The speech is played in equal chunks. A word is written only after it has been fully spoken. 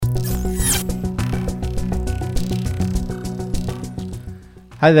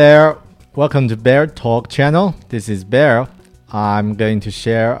Hi there, welcome to Bear Talk channel. This is Bear. I'm going to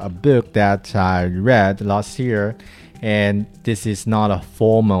share a book that I read last year, and this is not a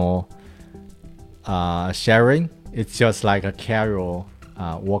formal sharing. It's just like a casual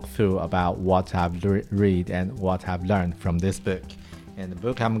walkthrough about what I've read and what I've learned from this book. And the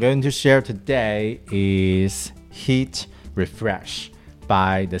book I'm going to share today is Hit Refresh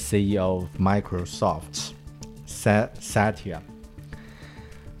by the CEO of Microsoft, Satya.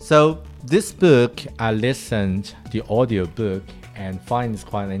 So this book, I listened the audiobook and find it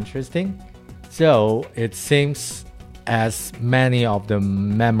quite interesting. So it seems as many of the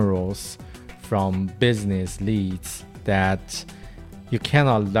memoirs from business leads that you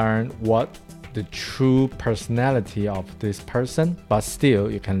cannot learn what the true personality of this person, but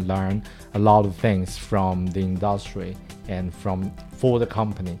still you can learn a lot of things from the industry and for the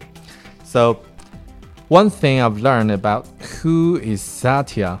company. So one thing I've learned about who is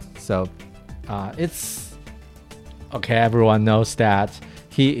Satya, it's okay, everyone knows that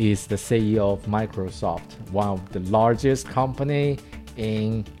he is the CEO of Microsoft, one of the largest company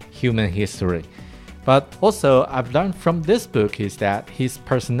in human history. But also I've learned from this book is that his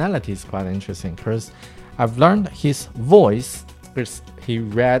personality is quite interesting because I've learned his voice because he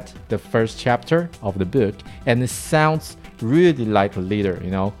read the first chapter of the book and it sounds really like a leader,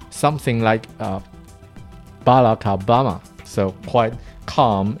 something like Barack Obama, so quite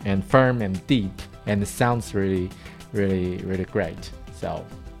calm and firm and deep, and it sounds really great. So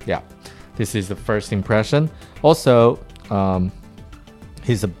yeah, this is the first impression. Also,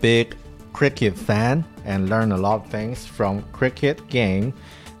 he's a big cricket fan and learned a lot of things from cricket game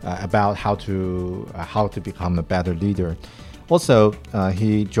about how to become a better leader. Also,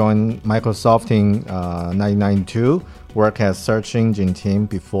 he joined Microsoft in 1992, worked as search engine team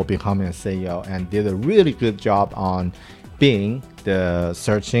before becoming a CEO, and did a really good job on being the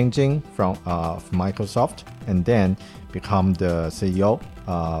search engine from Microsoft, and then become the CEO,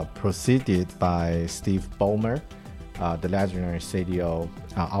 preceded by Steve Ballmer, the legendary CEO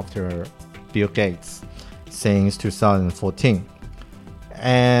after Bill Gates since 2014.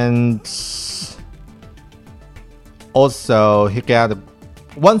 And also he got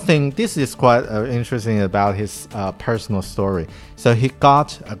one thing, this is quite interesting about his personal story. So he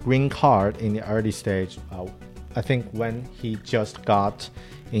got a green card in the early stage, I think when he just got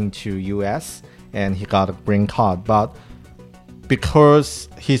into US, and he got a green card. But because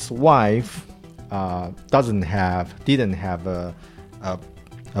his wife didn't have a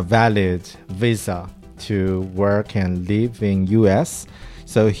valid visa to work and live in US,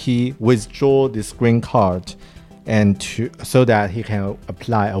 so he withdrew this green card so that he can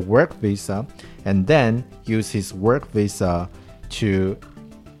apply a work visa and then use his work visa to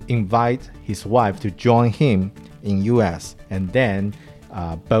invite his wife to join him in US, and then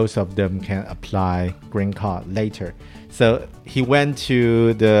both of them can apply green card later. So he went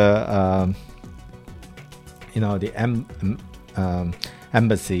to the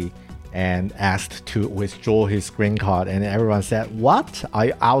embassy and asked to withdraw his green card, and everyone said, "What? Are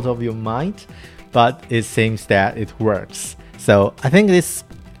you out of your mind?" But it seems that it works. So I think this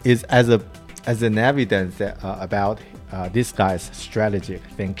is as an evidence that, about this guy's strategic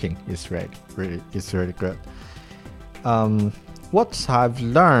thinking is really good. What I've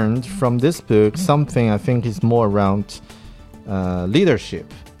learned from this book, something I think is more around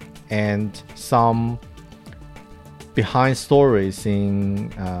leadership and some behind stories from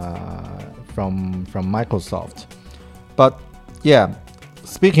Microsoft. But yeah,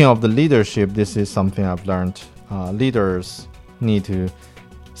 speaking of the leadership, this is something I've learned. Leaders need to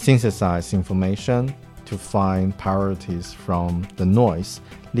synthesize information to find priorities from the noise.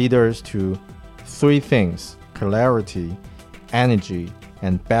 Leaders to three things: clarity, energy,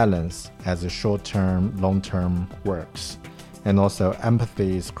 and balance as a short-term, long-term works. And also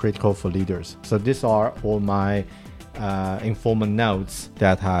empathy is critical for leaders. So these are all my informal notes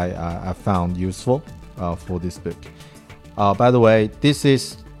that I found useful for this book. By the way, this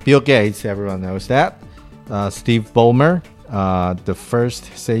is Bill Gates, everyone knows that. Steve Ballmer, the first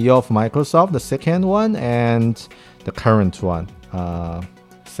CEO of Microsoft, the second one, and the current one,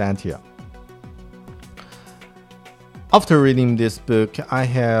 Satya. After reading this book, I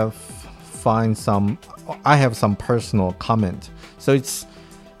have some personal comment. So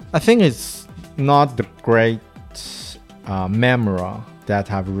I think it's not the great memoir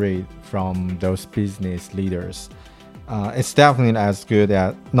that I've read from those business leaders. It's definitely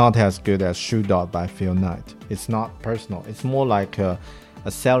not as good as Shoe Dog by Phil Knight. It's not personal. It's more like a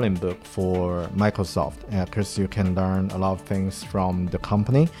selling book for Microsoft, because you can learn a lot of things from the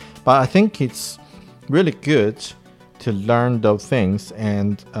company. But I think it's really good to learn those things.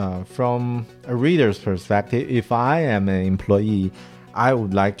 And from a reader's perspective, if I am an employee, I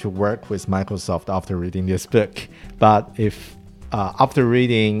would like to work with Microsoft after reading this book. But if after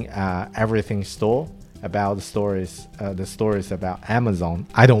reading everything store about the stories about Amazon,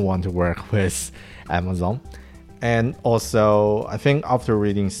 I don't want to work with Amazon. And also, I think after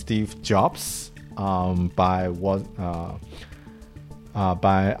reading Steve Jobs by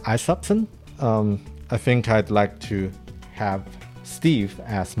Isaacson, I think I'd like to have Steve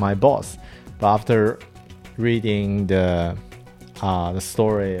as my boss. But after reading the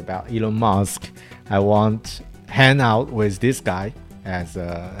story about Elon Musk, I want hang out with this guy as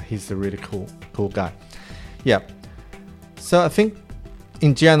he's a really cool guy. Yeah. So I think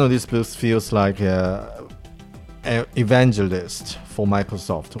in general, this book feels like an evangelist for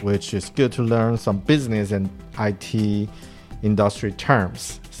Microsoft, which is good to learn some business and IT industry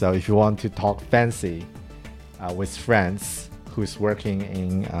terms. So if you want to talk fancy with friends who's working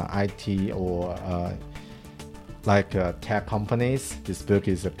in IT or tech companies, this book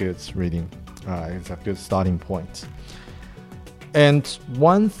is a good reading. It's a good starting point. And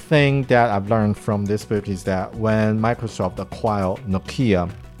one thing that I've learned from this book is that when Microsoft acquired Nokia,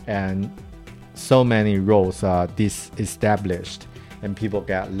 and so many roles are disestablished and people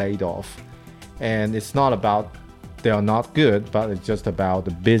get laid off, and it's not about they are not good, but it's just about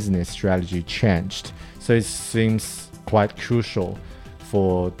the business strategy changed. So it seems quite crucial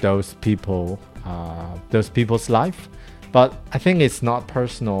for those people's life. But I think it's not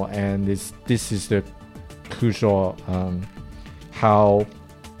personal, and this is the crucial how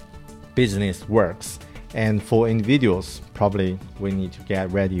business works. And for individuals, probably we need to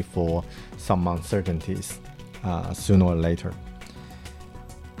get ready for some uncertainties sooner or later.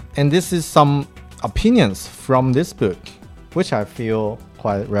 And this is some opinions from this book, which I feel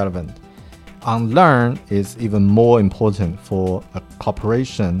quite relevant. Unlearn is even more important for a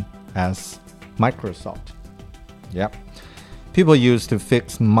corporation as Microsoft. Yep. People used to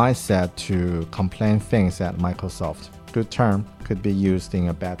fix mindset to complain things at Microsoft. Good term could be used in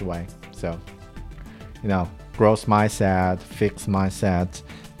a bad way. So, growth mindset, fixed mindset,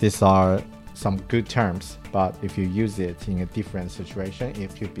 these are some good terms, but if you use it in a different situation,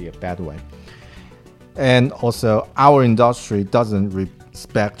 it could be a bad way. And also, our industry doesn't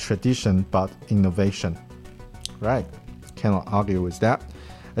respect tradition, but innovation. Right? Cannot argue with that.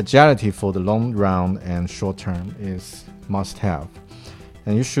 Agility for the long run and short term is must have.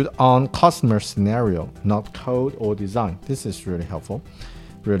 And you should own customer scenario, not code or design. This is really helpful,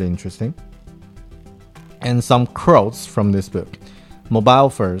 really interesting. And some quotes from this book. Mobile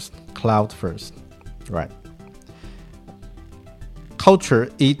first, cloud first. Right. Culture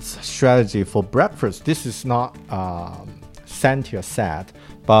eats strategy for breakfast. This is not Satya said,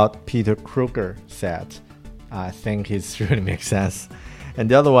 but Peter Kruger said. I think it really makes sense. And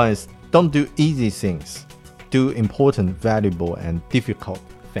the other one is don't do easy things. Do important, valuable, and difficult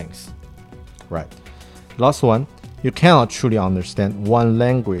things. Right. Last one, you cannot truly understand one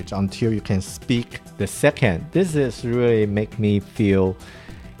language until you can speak the second. This is really make me feel,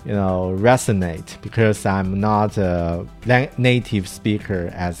 resonate, because I'm not a native speaker,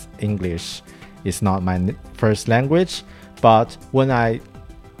 as English is not my first language. But when I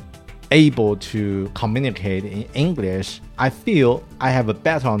able to communicate in English, I feel I have a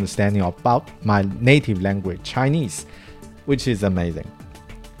better understanding about my native language, Chinese, which is amazing.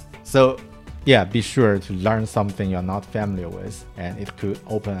 So yeah, be sure to learn something you're not familiar with, and it could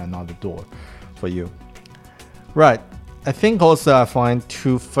open another door for you. Right. I think also I find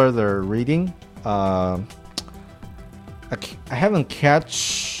two further reading. I haven't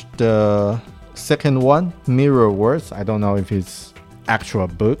catch the second one, Mirror Words. I don't know if it's actual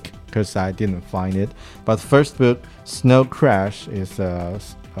book, because I didn't find it. But first book, Snow Crash, is a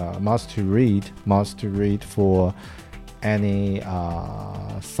must to read for any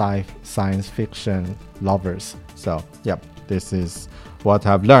science fiction lovers. So, yep, this is what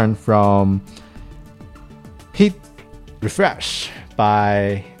I've learned from Hit Refresh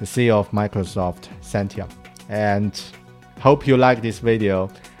by the CEO of Microsoft, Satya. And hope you like this video.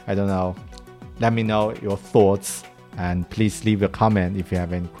 I don't know. Let me know your thoughts. And please leave a comment if you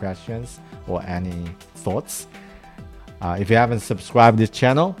have any questions or any thoughts. If you haven't subscribed to this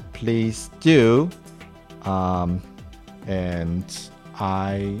channel, please do. And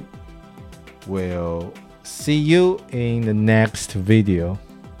I will see you in the next video.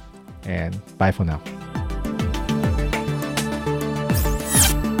 And bye for now.